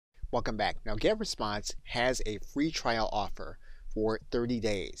Welcome back. Now GetResponse has a free trial offer for 30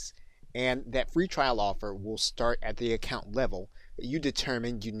 days. And that free trial offer will start at the account level that you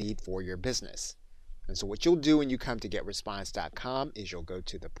determine you need for your business. And so what you'll do when you come to GetResponse.com is you'll go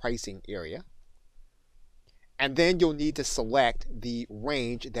to the pricing area. And then you'll need to select the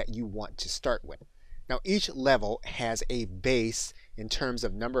range that you want to start with. Now each level has a base in terms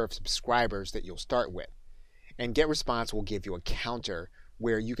of number of subscribers that you'll start with. And GetResponse will give you a counter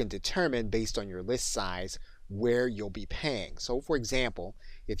where you can determine based on your list size where you'll be paying. So for example,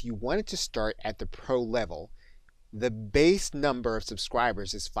 if you wanted to start at the pro level, the base number of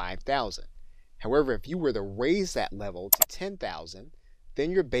subscribers is 5,000. However, if you were to raise that level to 10,000,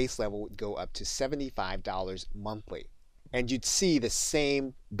 then your base level would go up to $75 monthly. And you'd see the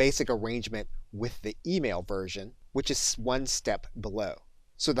same basic arrangement with the email version, which is one step below.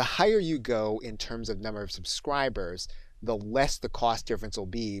 So the higher you go in terms of number of subscribers, the less the cost difference will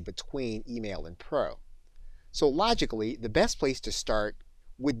be between email and pro. So logically, the best place to start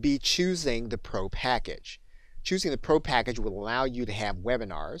would be choosing the pro package. Choosing the pro package will allow you to have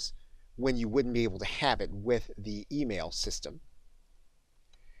webinars when you wouldn't be able to have it with the email system.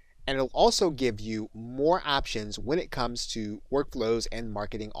 And it'll also give you more options when it comes to workflows and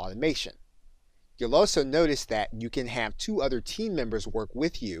marketing automation. You'll also notice that you can have 2 other team members work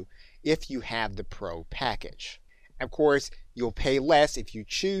with you if you have the pro package. Of course, you'll pay less if you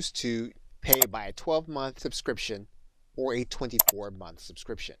choose to pay by a 12-month subscription or a 24-month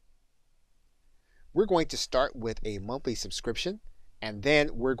subscription. We're going to start with a monthly subscription, and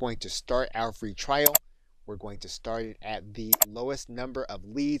then we're going to start our free trial. We're going to start it at the lowest number of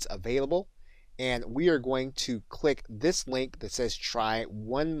leads available, and we are going to click this link that says try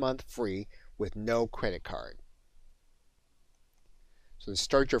 1 month free with no credit card. So to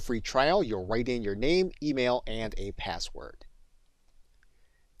start your free trial, you'll write in your name, email, and a password.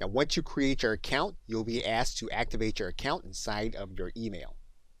 Now once you create your account, you'll be asked to activate your account inside of your email.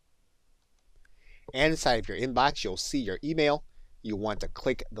 And inside of your inbox, you'll see your email. You'll want to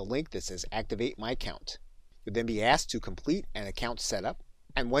click the link that says activate my account. You'll then be asked to complete an account setup.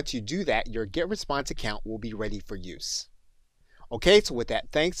 And once you do that, your GetResponse account will be ready for use. Okay, so with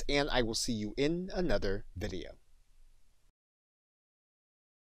that, thanks, and I will see you in another video.